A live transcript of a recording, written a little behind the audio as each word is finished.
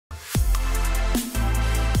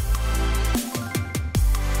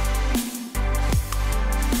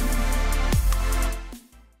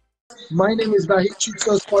My name is Vahid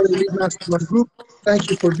Chitsaz, part of the Lead Mastermind group. Thank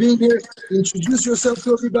you for being here. Introduce yourself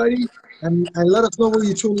to everybody and let us know where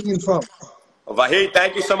you're tuning in from. Well, Vahid,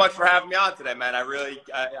 thank you so much for having me on today, man. I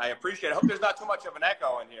appreciate it. I hope there's not too much of an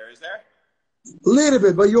echo in here, is there? A little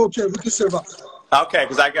bit, but you're okay. We can survive. Okay,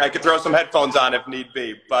 because I could throw some headphones on if need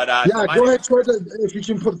be. But yeah, go ahead. If you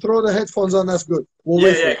can throw the headphones on, that's good. We'll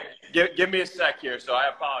wait for it. Give me a sec here, so I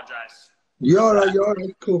apologize. You're all right. You're all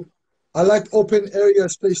right. Cool. I like open area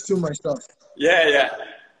space too myself. Yeah.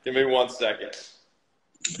 Give me 1 second.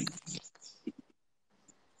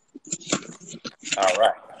 All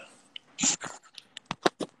right.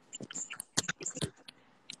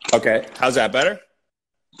 Okay, how's that better?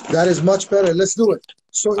 That is much better. Let's do it.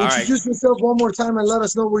 So introduce yourself one more time and let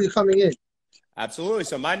us know where you're coming in. Absolutely.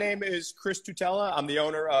 So my name is Tutela. I'm the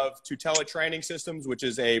owner of Tutela Training Systems, which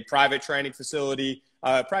is a private training facility,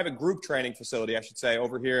 private group training facility, I should say,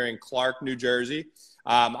 over here in Clark, New Jersey.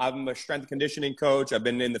 I'm a strength and conditioning coach. I've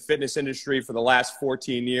been in the fitness industry for the last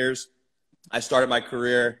 14 years. I started my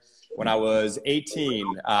career when I was 18,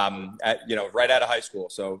 right out of high school.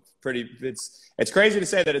 So it's crazy to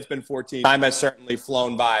say that it's been 14. Time has certainly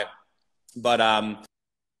flown by, but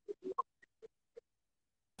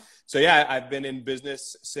so yeah, I've been in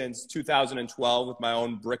business since 2012 with my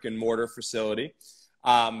own brick and mortar facility.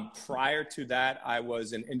 Prior to that, I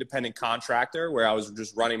was an independent contractor where I was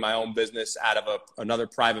just running my own business out of another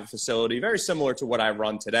private facility, very similar to what I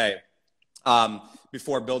run today.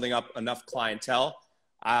 Before building up enough clientele,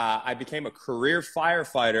 I became a career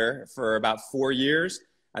firefighter for about 4 years,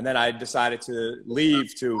 and then I decided to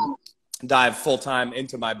leave to dive full-time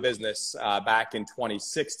into my business back in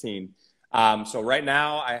 2016. So right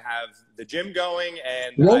now I have the gym going.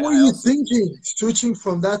 And what were you thinking, switching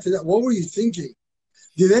from that to that? What were you thinking?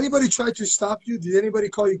 Did anybody try to stop you? Did anybody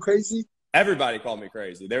call you crazy? Everybody called me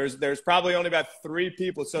crazy. There's probably only about 3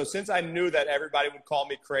 people. So since I knew that everybody would call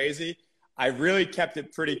me crazy, I really kept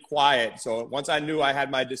it pretty quiet. So once I knew I had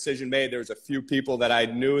my decision made, there was a few people that I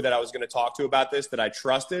knew that I was going to talk to about this that I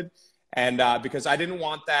trusted. And because I didn't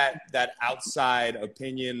want that outside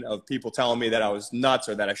opinion of people telling me that I was nuts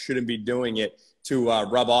or that I shouldn't be doing it to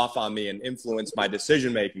rub off on me and influence my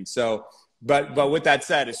decision making. So, but with that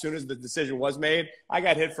said, as soon as the decision was made, I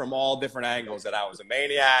got hit from all different angles that I was a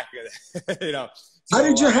maniac, So, how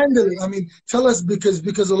did you handle it? I mean, tell us,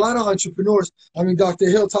 because a lot of entrepreneurs, I mean, Dr.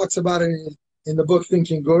 Hill talks about it in the book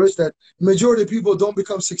Thinking Gurus, that majority of people don't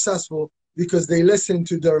become successful because they listen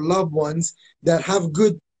to their loved ones that have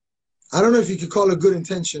good, I don't know if you could call it good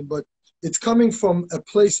intention, but it's coming from a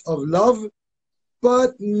place of love,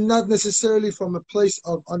 but not necessarily from a place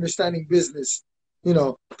of understanding business,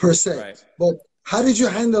 per se. Right. But how did you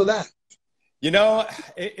handle that?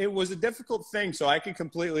 It was a difficult thing. So I can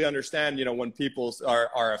completely understand, when people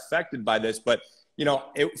are affected by this, but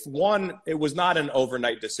it was not an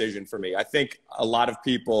overnight decision for me. I think a lot of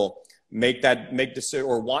people make decision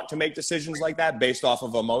or want to make decisions like that based off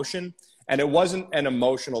of emotion. And it wasn't an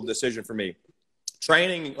emotional decision for me.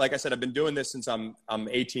 Training, like I said, I've been doing this since I'm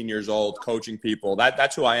 18 years old, coaching people.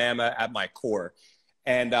 That's who I am at my core.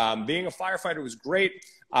 And being a firefighter was great.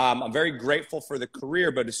 I'm very grateful for the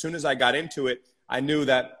career, but as soon as I got into it, I knew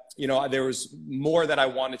that, there was more that I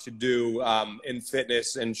wanted to do in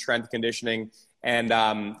fitness and strength conditioning.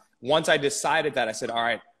 And once I decided that, I said, all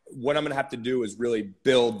right, what I'm going to have to do is really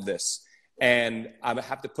build this. And I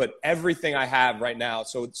have to put everything I have right now.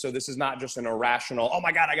 So this is not just an irrational, oh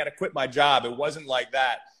my God, I got to quit my job. It wasn't like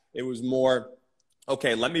that. It was more,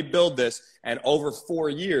 okay, let me build this. And over 4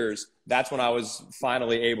 years, that's when I was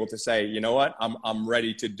finally able to say, you know what, I'm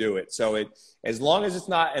ready to do it. So as long as it's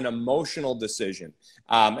not an emotional decision,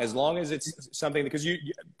 as long as it's something,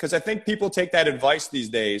 because I think people take that advice these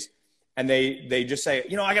days and they just say,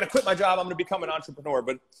 I got to quit my job. I'm going to become an entrepreneur.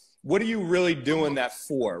 But what are you really doing that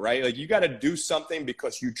for, right? Like, you got to do something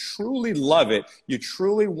because you truly love it. You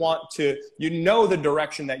truly want to, the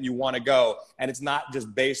direction that you want to go. And it's not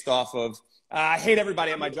just based off of, I hate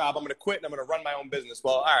everybody at my job. I'm going to quit and I'm going to run my own business.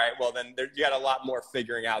 Well, all right. Well, then you got a lot more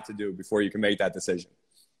figuring out to do before you can make that decision.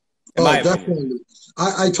 Definitely.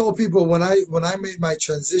 I told people when I made my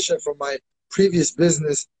transition from my previous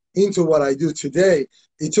business into what I do today,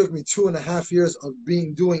 it took me 2.5 years of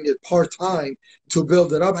doing it part-time to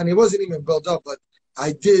build it up. And it wasn't even built up, but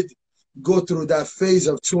I did go through that phase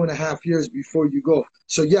of 2.5 years before you go.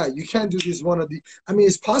 So yeah, you can't do this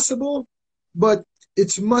it's possible, but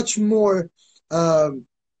it's much more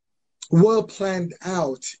well planned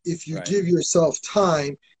out if you give yourself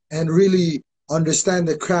time and really understand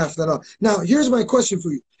the craft and all. Now, here's my question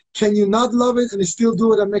for you. Can you not love it and still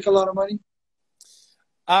do it and make a lot of money?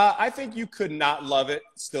 I think you could not love it,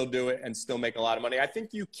 still do it, and still make a lot of money. I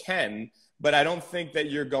think you can, but I don't think that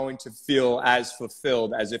you're going to feel as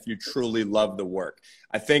fulfilled as if you truly love the work.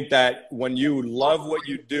 I think that when you love what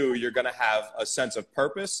you do, you're going to have a sense of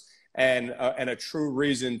purpose and a true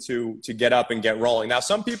reason to get up and get rolling. Now,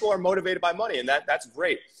 some people are motivated by money, and that's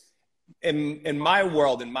great. In my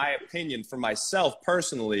world, in my opinion, for myself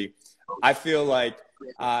personally, I feel like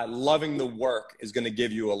loving the work is going to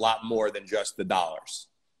give you a lot more than just the dollars.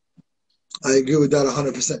 I agree with that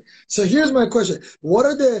 100%. So here's my question. What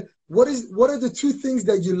are the two things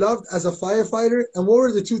that you loved as a firefighter, and what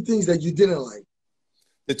were the two things that you didn't like?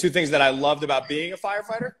 The two things that I loved about being a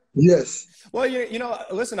firefighter? Yes. Well, you know,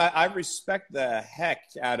 listen, I respect the heck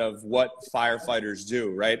out of what firefighters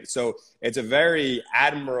do, right? So it's a very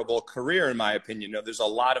admirable career, in my opinion. You know, there's a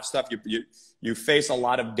lot of stuff, you face a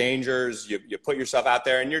lot of dangers, you put yourself out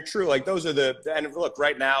there, and you're true. Like, those are and look,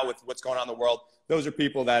 right now with what's going on in the world, those are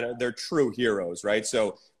people that they're true heroes, right?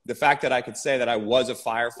 So the fact that I could say that I was a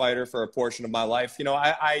firefighter for a portion of my life, you know,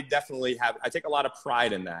 I definitely I take a lot of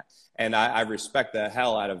pride in that. And I respect the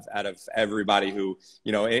hell out of everybody who,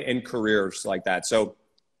 you know, in careers like that. So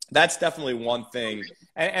that's definitely one thing.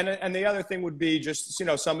 And the other thing would be just, you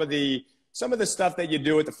know, some of the stuff that you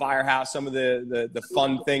do at the firehouse, some of the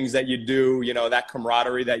fun things that you do, you know, that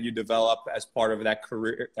camaraderie that you develop as part of that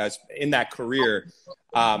career,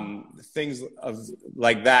 things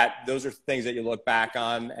like that. Those are things that you look back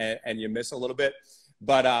on and you miss a little bit.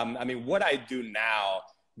 But I mean, what I do now,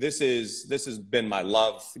 this has been my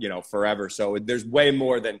love, you know, forever. So there's way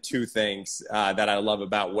more than two things that I love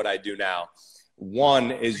about what I do now. One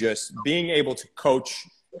is just being able to coach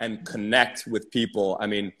and connect with people. I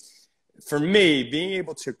mean, for me, being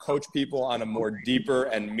able to coach people on a more deeper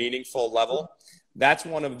and meaningful level, that's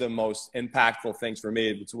one of the most impactful things for me.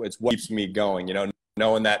 It's what keeps me going, you know,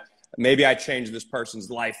 knowing that maybe I changed this person's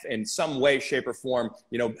life in some way, shape, or form.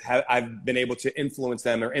 You know, I've been able to influence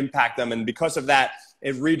them or impact them. And because of that,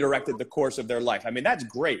 it redirected the course of their life. I mean, that's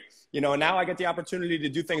great. You know, and now I get the opportunity to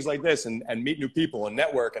do things like this and meet new people and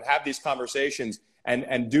network and have these conversations and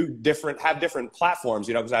have different platforms,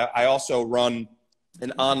 you know, because I also run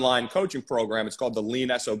an online coaching program. It's called the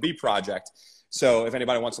Lean SOB Project. So if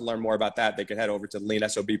anybody wants to learn more about that, they can head over to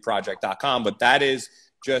leansobproject.com. But that is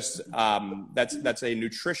just, that's a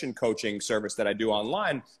nutrition coaching service that I do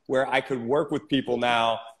online, where I could work with people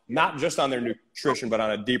now, not just on their nutrition, but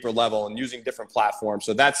on a deeper level and using different platforms.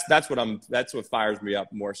 So that's what fires me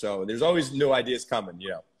up more so. There's always new ideas coming,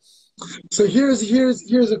 you know. So here's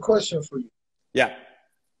a question for you. Yeah.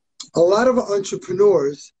 A lot of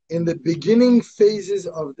entrepreneurs in the beginning phases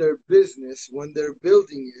of their business, when they're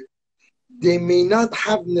building it, they may not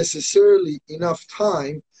have necessarily enough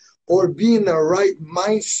time or be in the right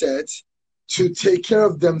mindset to take care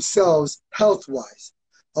of themselves health-wise.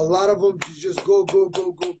 A lot of them just go, and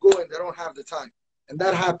they don't have the time. And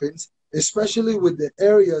that happens, especially with the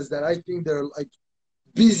areas that I think they're like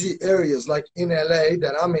busy areas, like in LA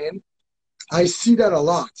that I'm in. I see that a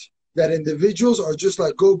lot. That individuals are just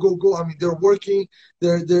like go. I mean, they're working,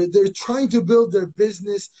 they're trying to build their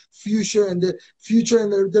business future, and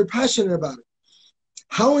they're passionate about it.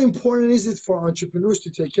 How important is it for entrepreneurs to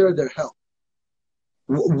take care of their health?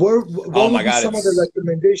 What would be some of the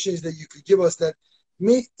recommendations that you could give us that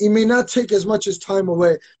it may not take as much as time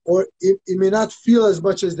away, or it may not feel as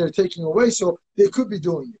much as they're taking away, so they could be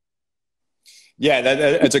doing it? Yeah,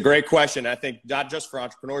 that's a great question. I think not just for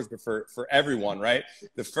entrepreneurs, but for everyone, right?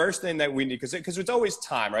 The first thing that we need, because it's always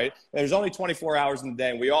time, right? There's only 24 hours in the day,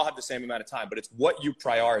 and we all have the same amount of time, but it's what you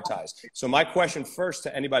prioritize. So my question first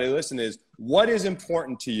to anybody listening is, what is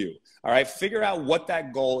important to you? All right, figure out what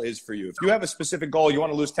that goal is for you. If you have a specific goal, you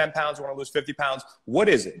want to lose 10 pounds, you want to lose 50 pounds, what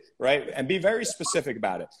is it, right? And be very specific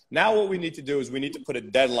about it. Now what we need to do is we need to put a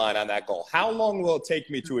deadline on that goal. How long will it take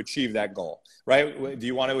me to achieve that goal, right? Do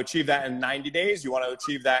you want to achieve that in 90 days? Do you want to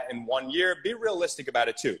achieve that in 1 year? Be realistic about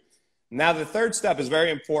it too. Now the third step is a very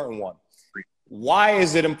important one. Why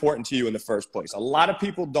is it important to you in the first place? A lot of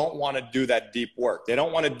people don't want to do that deep work. They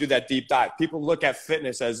don't want to do that deep dive. People look at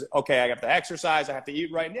fitness as, okay, I have to exercise, I have to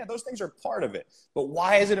eat right. And yeah, those things are part of it. But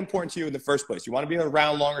why is it important to you in the first place? You want to be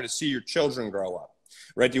around longer to see your children grow up,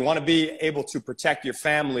 right? Do you want to be able to protect your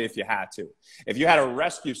family if you had to? If you had to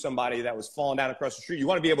rescue somebody that was falling down across the street, you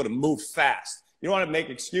want to be able to move fast. You don't want to make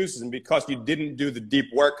excuses, and because you didn't do the deep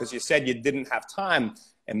work because you said you didn't have time,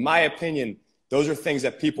 in my opinion, Those are things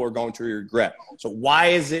that people are going to regret. So why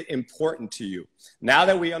is it important to you? Now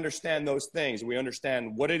that we understand those things, we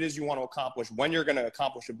understand what it is you want to accomplish, when you're going to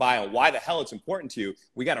accomplish it by, and why the hell it's important to you,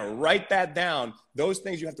 we got to write that down. Those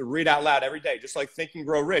things you have to read out loud every day, just like Think and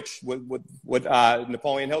Grow Rich, what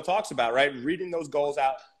Napoleon Hill talks about, right? Reading those goals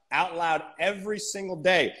out loud every single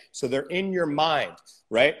day so they're in your mind,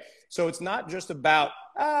 right? So it's not just about,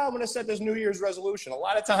 I'm going to set this New Year's resolution. A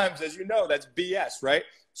lot of times, as you know, that's BS, right?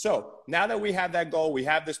 So now that we have that goal, we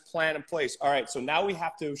have this plan in place. All right, so now we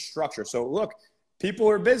have to structure. So look, people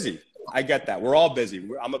are busy. I get that. We're all busy.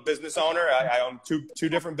 I'm a business owner. I own two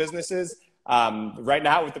different businesses. Right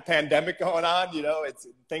now with the pandemic going on, you know,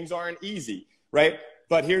 things aren't easy, right?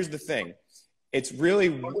 But here's the thing. It's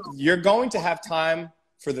really, you're going to have time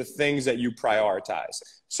for the things that you prioritize.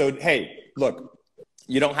 So, hey, look,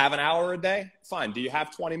 you don't have an hour a day? Fine. Do you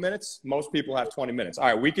have 20 minutes? Most people have 20 minutes. All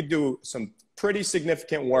right, we could do some pretty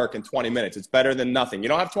significant work in 20 minutes. It's better than nothing. You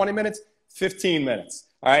don't have 20 minutes? 15 minutes.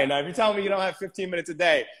 All right, now if you're telling me you don't have 15 minutes a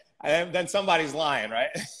day, then somebody's lying, right?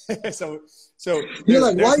 so you're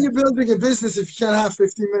like, why are you building a business if you can't have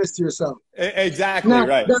 15 minutes to yourself? Exactly, now,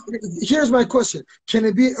 right. Now, here's my question. Can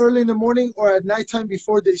it be early in the morning or at nighttime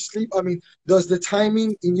before they sleep? I mean, does the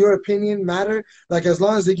timing, in your opinion, matter? Like, as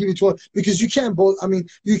long as they give you 20, because you can't both, I mean,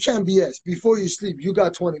 you can't BS. Before you sleep, you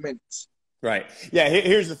got 20 minutes. Right. Yeah.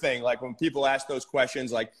 Here's the thing. Like when people ask those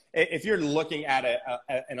questions, like if you're looking at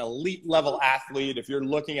an elite level athlete, if you're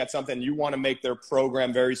looking at something, you want to make their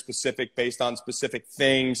program very specific based on specific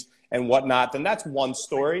things and whatnot, then that's one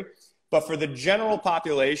story. But for the general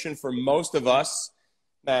population, for most of us,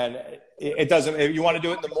 man, it doesn't, if you want to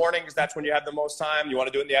do it in the mornings, that's when you have the most time. You want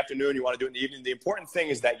to do it in the afternoon, you want to do it in the evening. The important thing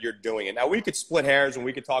is that you're doing it. Now, we could split hairs and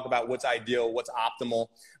we could talk about what's ideal, what's optimal,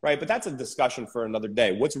 right? But that's a discussion for another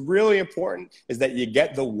day. What's really important is that you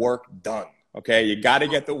get the work done, okay? You got to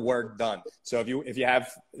get the work done. So if you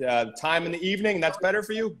have time in the evening and that's better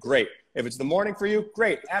for you, great. If it's the morning for you,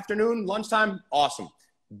 great. Afternoon, lunchtime, awesome.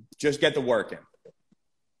 Just get the work in.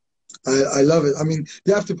 I love it. I mean,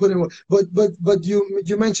 you have to put in, but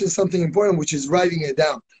you mentioned something important, which is writing it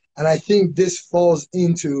down. And I think this falls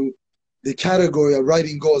into the category of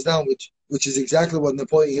writing goals down, which is exactly what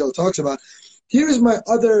Napoleon Hill talks about. Here's my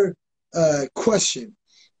other question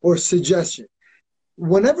or suggestion.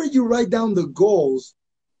 Whenever you write down the goals,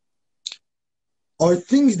 are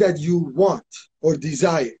things that you want or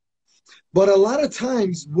desire. But a lot of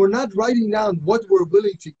times we're not writing down what we're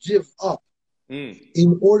willing to give up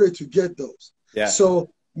in order to get those. Yeah. So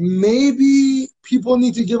maybe people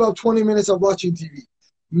need to give up 20 minutes of watching TV.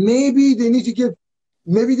 Maybe they need to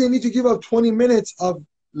give up 20 minutes of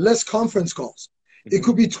less conference calls. It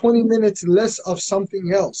could be 20 minutes less of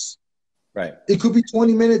something else. Right. It could be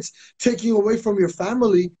 20 minutes taking away from your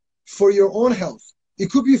family for your own health.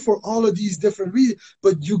 It could be for all of these different reasons.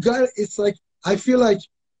 But it's like, I feel like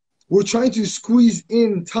we're trying to squeeze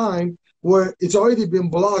in time where it's already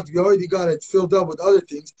been blocked. You already got it filled up with other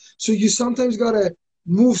things. So you sometimes got to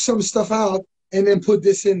move some stuff out and then put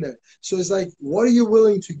this in there. So it's like, what are you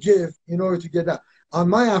willing to give in order to get that? On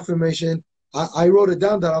my affirmation, I wrote it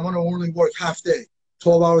down that I'm going to only work half day,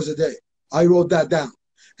 12 hours a day. I wrote that down.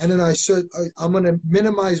 And then I said, I'm going to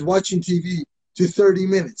minimize watching TV to 30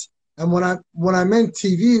 minutes. And when I meant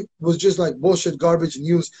TV was just like bullshit, garbage,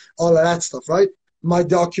 news, all of that stuff, right? My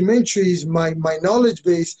documentaries, my knowledge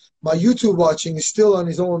base, my YouTube watching is still on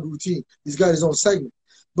his own routine. He's got his own segment.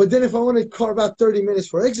 But then if I want to carve out 30 minutes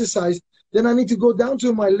for exercise, then I need to go down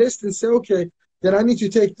to my list and say, okay, then I need to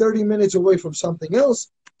take 30 minutes away from something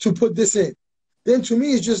else to put this in. Then to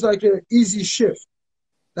me, it's just like an easy shift.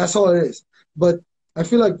 That's all it is. But I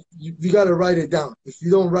feel like you got to write it down. If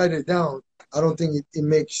you don't write it down, I don't think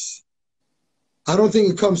I don't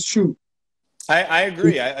think it comes true. I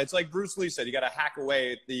agree. It's like Bruce Lee said, you got to hack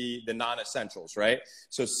away at the non-essentials, right?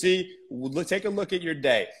 So take a look at your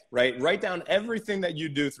day, right? Write down everything that you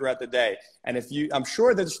do throughout the day. And I'm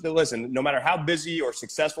sure that, listen, no matter how busy or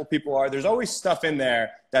successful people are, there's always stuff in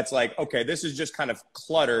there that's like, okay, this is just kind of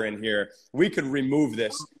clutter in here. We could remove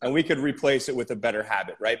this and we could replace it with a better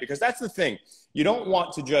habit, right? Because that's the thing. You don't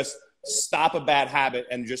want to just stop a bad habit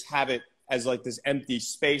and just have it as like this empty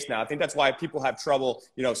space now. I think that's why people have trouble,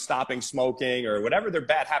 stopping smoking or whatever their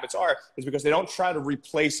bad habits are, is because they don't try to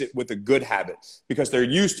replace it with a good habit because they're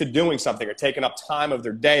used to doing something or taking up time of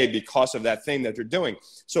their day because of that thing that they're doing.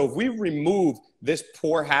 So if we remove this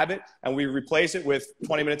poor habit and we replace it with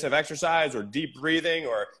 20 minutes of exercise or deep breathing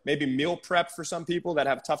or maybe meal prep for some people that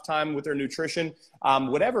have a tough time with their nutrition,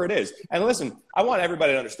 whatever it is. And listen, I want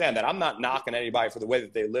everybody to understand that I'm not knocking anybody for the way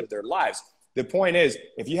that they live their lives. The point is,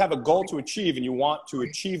 if you have a goal to achieve and you want to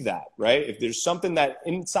achieve that, right? If there's something that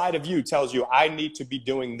inside of you tells you, I need to be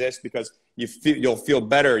doing this because you'll feel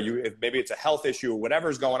better, if maybe it's a health issue or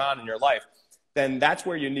whatever's going on in your life, then that's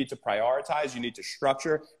where you need to prioritize, you need to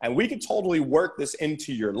structure, and we can totally work this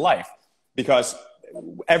into your life because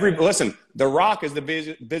listen, The Rock is the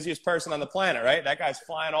busiest person on the planet, right? That guy's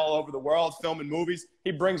flying all over the world, filming movies.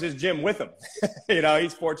 He brings his gym with him. You know,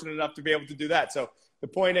 he's fortunate enough to be able to do that. So the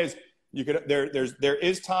point is, there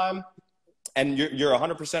is time, and you're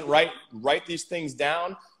 100% right. Write these things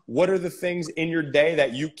down. What are the things in your day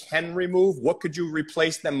that you can remove? What could you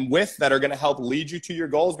replace them with that are going to help lead you to your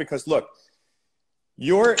goals? Because look,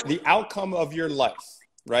 the outcome of your life,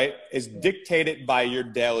 right, is dictated by your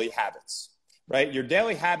daily habits. Right? Your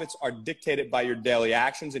daily habits are dictated by your daily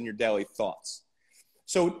actions and your daily thoughts.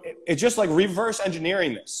 So it's just like reverse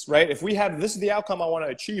engineering this, right? If this is the outcome I want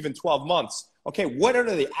to achieve in 12 months, okay, what are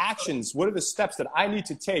the actions? What are the steps that I need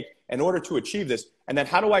to take in order to achieve this? And then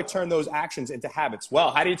how do I turn those actions into habits?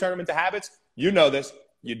 Well, how do you turn them into habits? You know this,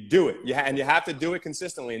 you do it. And you have to do it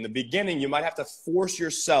consistently. In the beginning, you might have to force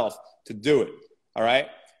yourself to do it, all right?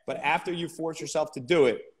 But after you force yourself to do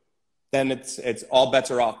it, then it's all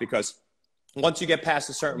bets are off, because once you get past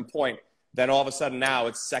a certain point, then all of a sudden now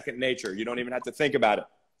it's second nature. You don't even have to think about it.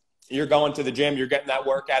 You're going to the gym, you're getting that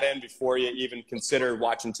workout in before you even consider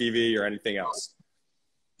watching TV or anything else.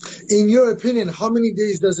 In your opinion, how many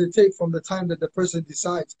days does it take from the time that the person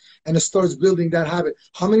decides and starts building that habit?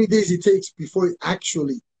 How many days it takes before it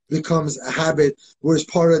actually becomes a habit where it's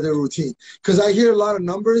part of their routine? Because I hear a lot of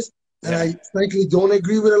numbers, and I frankly don't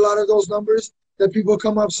agree with a lot of those numbers that people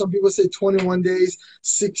come up. Some people say 21 days,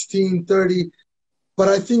 16, 30, but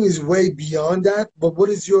I think it's way beyond that. But what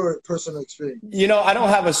is your personal experience? You know, I don't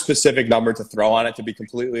have a specific number to throw on it, to be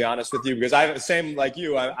completely honest with you, because same like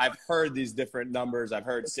you, I've heard these different numbers. I've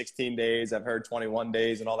heard 16 days, I've heard 21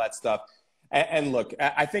 days and all that stuff. And look,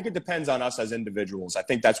 I think it depends on us as individuals. I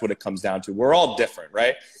think that's what it comes down to. We're all different,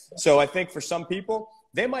 right? So I think for some people,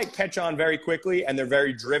 they might catch on very quickly and they're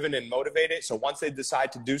very driven and motivated. So once they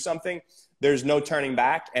decide to do something, there's no turning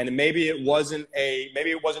back. And maybe it wasn't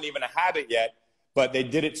even a habit yet, but they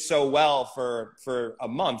did it so well for a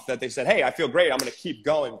month that they said, hey, I feel great, I'm going to keep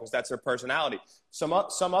going, because that's their personality. Some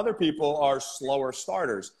other people are slower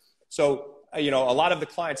starters. So, you know, a lot of the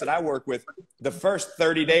clients that I work with, the first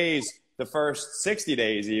 30 days, the first 60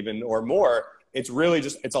 days even or more, it's really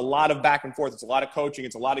it's a lot of back and forth. It's a lot of coaching.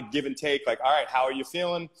 It's a lot of give and take. Like, all right, how are you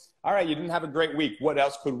feeling? All right, you didn't have a great week. What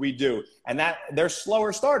else could we do? And they're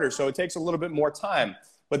slower starters, so it takes a little bit more time.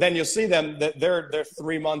 But then you'll see them that they're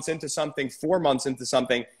 3 months into something, 4 months into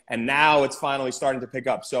something, and now it's finally starting to pick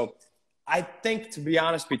up. So I think, to be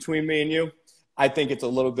honest, between me and you, I think it's a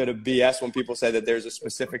little bit of BS when people say that there's a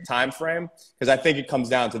specific time frame, because I think it comes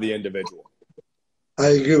down to the individual. I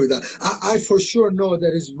agree with that. I for sure know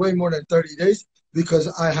that it's way more than 30 days because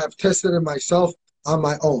I have tested it myself on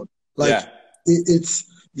my own. Like,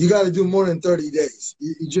 you got to do more than 30 days.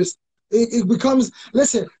 It becomes,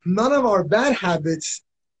 listen, none of our bad habits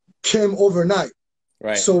came overnight.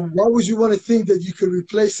 Right. So why would you want to think that you could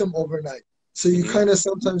replace them overnight? So you kind of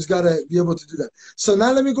sometimes got to be able to do that. So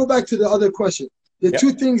now let me go back to the other question. The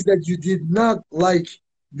two things that you did not like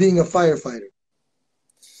being a firefighter.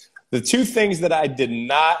 The two things that I did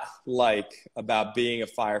not like about being a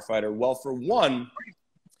firefighter, well, for one,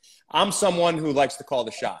 I'm someone who likes to call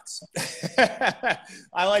the shots.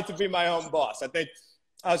 I like to be my own boss. I think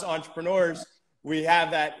us entrepreneurs, we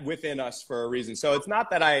have that within us for a reason. So it's not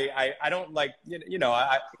that I don't like, you know,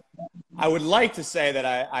 I would like to say that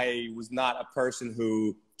I was not a person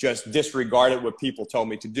who just disregarded what people told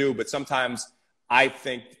me to do. But sometimes I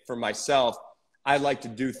think for myself, I like to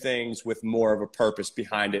do things with more of a purpose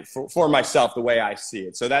behind it for myself, the way I see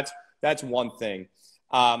it. So that's one thing.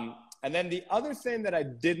 And then the other thing that I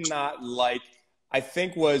did not like, I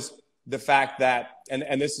think, was the fact that,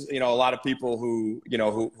 and this is, you know, a lot of people who, you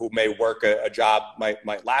know, who may work a job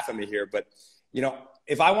might laugh at me here, but, you know,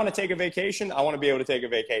 if I want to take a vacation, I want to be able to take a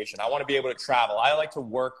vacation. I want to be able to travel. I like to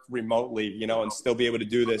work remotely, you know, and still be able to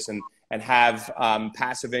do this and have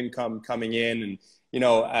passive income coming in. And, you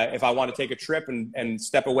know, if I want to take a trip and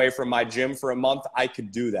step away from my gym for a month, I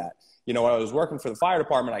could do that. You know, when I was working for the fire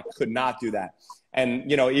department, I could not do that. And,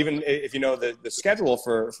 you know, even if you know the schedule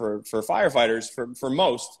for firefighters, for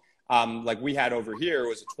most, like we had over here,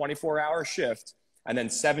 was a 24-hour shift and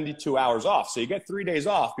then 72 hours off. So you get 3 days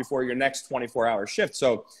off before your next 24-hour shift.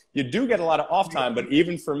 So you do get a lot of off time. But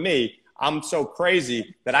even for me, I'm so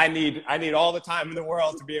crazy that I need all the time in the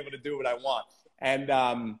world to be able to do what I want.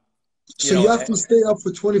 And, so you have to stay up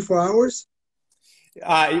for 24 hours?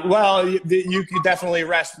 Well, you can definitely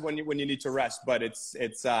rest when you need to rest, but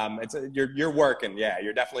you're working. Yeah,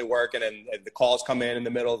 you're definitely working, and the calls come in the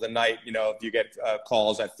middle of the night. You know, if you get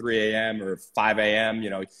calls at 3 a.m. or 5 a.m., you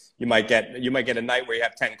know, you might get a night where you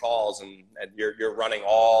have 10 calls, and you're running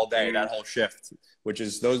all day, that whole shift, which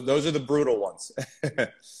is those are the brutal ones.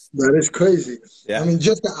 That is crazy. Yeah. I mean,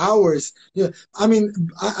 just the hours. Yeah. I mean,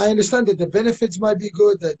 I understand that the benefits might be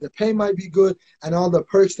good, that the pay might be good, and all the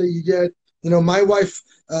perks that you get. You know, my wife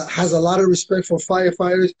has a lot of respect for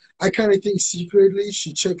firefighters. I kind of think secretly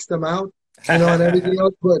she checks them out, you know, and everything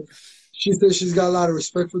else. But she says she's got a lot of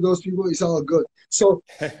respect for those people. It's all good. So,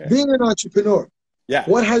 being an entrepreneur, Yeah.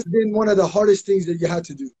 what has been one of the hardest things that you had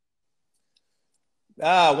to do?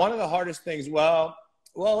 One of the hardest things. Well,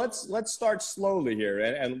 let's start slowly here,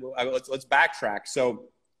 and let's backtrack. So,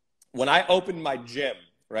 when I opened my gym,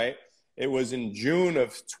 right, it was in June of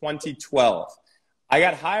 2012. I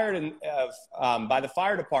got hired by the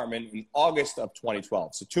fire department in August of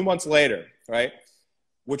 2012. So 2 months later, right,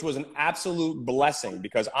 which was an absolute blessing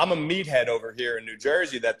because I'm a meathead over here in New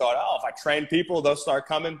Jersey that thought, oh, if I train people, they'll start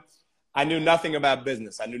coming. I knew nothing about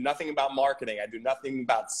business. I knew nothing about marketing. I knew nothing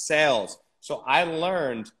about sales. So I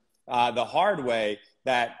learned the hard way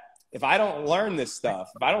that if I don't learn this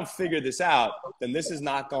stuff, if I don't figure this out, then this is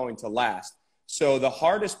not going to last. So the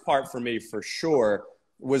hardest part for me, for sure,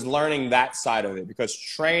 was learning that side of it, because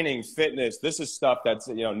training, fitness, this is stuff that's,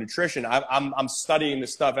 you know, nutrition. I'm studying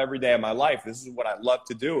this stuff every day of my life. This is what I love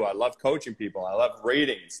to do. I love coaching people. I love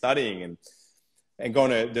reading, studying, and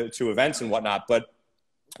going to events and whatnot. But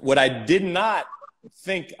what I did not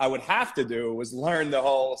think I would have to do was learn the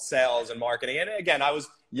whole sales and marketing. And again, I was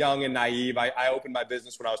young and naive. I opened my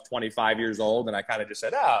business when I was 25 years old, and I kind of just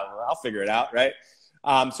said, oh, I'll figure it out, right?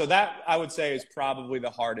 So that, I would say, is probably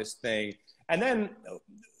the hardest thing. And then,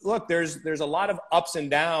 look, there's a lot of ups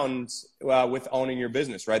and downs with owning your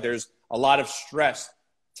business, right? There's a lot of stress,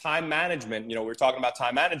 time management. You know, we were talking about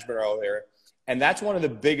time management earlier. And that's one of the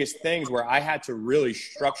biggest things where I had to really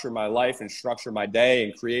structure my life and structure my day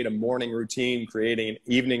and create a morning routine, creating an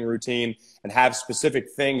evening routine, and have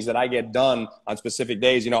specific things that I get done on specific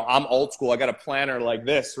days. You know, I'm old school. I got a planner like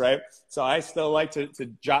this, right? So I still like to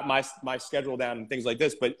jot my schedule down and things like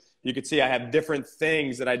this. But you can see I have different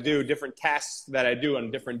things that I do, different tasks that I do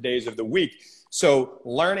on different days of the week. So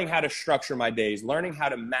learning how to structure my days, learning how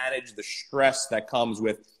to manage the stress that comes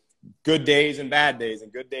with good days and bad days,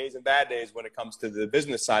 and good days and bad days when it comes to the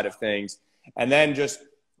business side of things. And then just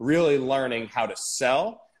really learning how to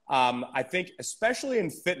sell. I think especially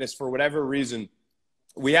in fitness, for whatever reason,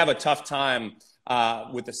 we have a tough time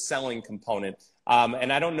with the selling component.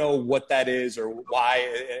 And I don't know what that is or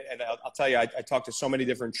why. And I'll tell you, I talk to so many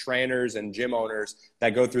different trainers and gym owners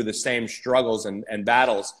that go through the same struggles and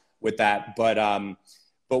battles with that.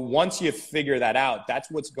 But once you figure that out, that's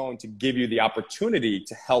what's going to give you the opportunity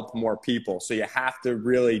to help more people. So you have to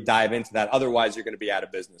really dive into that. Otherwise, you're going to be out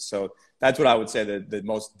of business. So that's what I would say the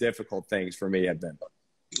most difficult things for me have been.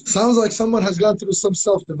 Sounds like someone has gone through some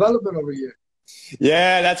self-development over here.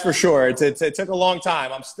 Yeah, that's for sure. It took a long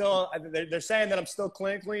time. I'm still, they're saying that I'm still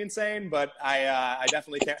clinically insane, but I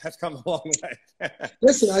definitely have come a long way.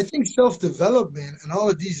 Listen, I think self-development and all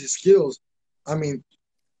of these skills, I mean,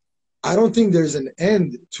 I don't think there's an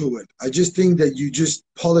end to it. I just think that you just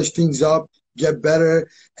polish things up, get better,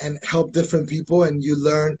 and help different people, and you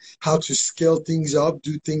learn how to scale things up,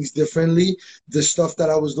 do things differently. The stuff that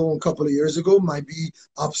I was doing a couple of years ago might be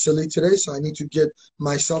obsolete today, so I need to get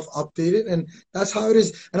myself updated, and that's how it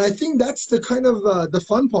is. And I think that's the kind of the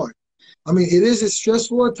fun part. I mean, it is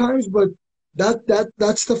stressful at times, but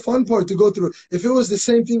that's the fun part to go through. If it was the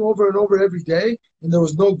same thing over and over every day and there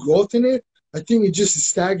was no growth in it, I think it just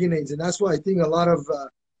stagnates. And that's why I think a lot of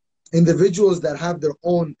individuals that have their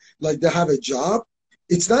own, like they have a job,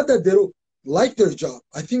 it's not that they don't like their job.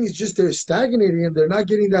 I think it's just they're stagnating and they're not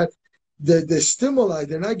getting that, the stimuli.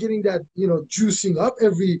 They're not getting that, you know, juicing up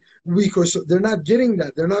every week or so. They're not getting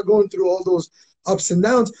that. They're not going through all those ups and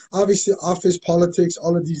downs. Obviously, office politics,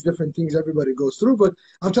 all of these different things everybody goes through. But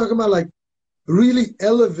I'm talking about like really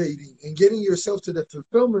elevating and getting yourself to the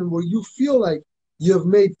fulfillment where you feel like you have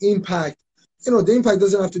made impact. You know, the impact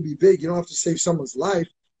doesn't have to be big. You don't have to save someone's life.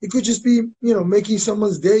 It could just be, you know, making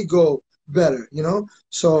someone's day go better, you know?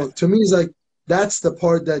 So to me, it's like, that's the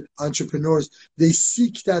part that entrepreneurs, they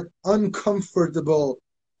seek that uncomfortable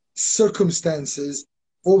circumstances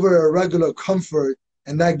over a regular comfort,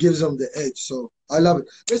 and that gives them the edge. So I love it.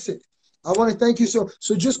 Listen, I want to thank you. So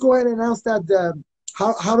just go ahead and announce that.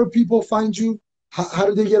 How do people find you? How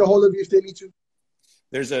do they get a hold of you if they need to?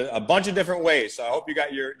 there's a bunch of different ways. So I hope you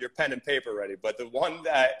got your pen and paper ready. But the one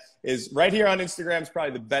that is right here on Instagram is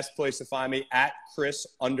probably the best place to find me, at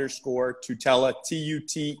Chris_Tutela,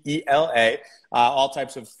 Tutela. All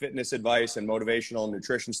types of fitness advice and motivational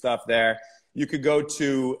nutrition stuff there. You could go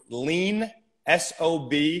to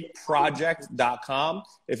leansobproject.com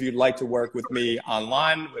if you'd like to work with me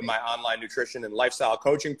online with my online nutrition and lifestyle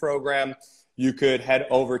coaching program. You could head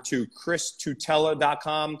over to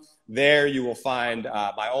christutela.com. There you will find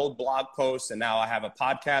my old blog posts, and now I have a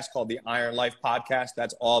podcast called the Iron Life Podcast.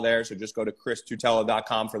 That's all there, so just go to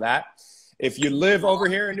christutela.com for that. If you live over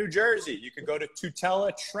here in New Jersey, you could go to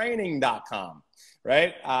tutelatraining.com,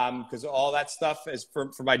 right? Because all that stuff is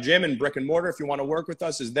for my gym and brick and mortar. If you want to work with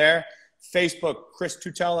us, is there. Facebook, Chris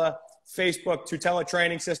Tutela. Facebook, Tutela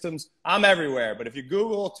Training Systems. I'm everywhere, but if you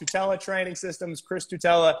Google Tutela Training Systems, Chris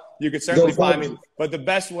Tutela, you could certainly find me. But the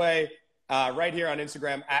best way, right here on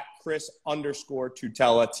Instagram, at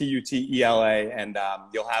Chris_Tutela, Tutela, and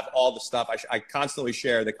you'll have all the stuff. I constantly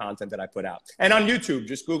share the content that I put out. And on YouTube,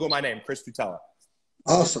 just Google my name, Chris Tutela.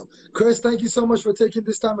 Awesome. Chris, thank you so much for taking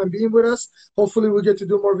this time and being with us. Hopefully we'll get to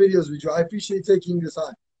do more videos with you. I appreciate taking this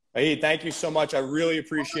time. Hey, thank you so much. I really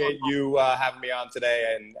appreciate you having me on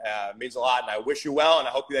today, and it means a lot. And I wish you well, and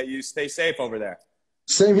I hope that you stay safe over there.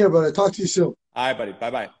 Same here, brother. Talk to you soon. All right, buddy.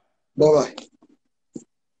 Bye-bye. Bye-bye.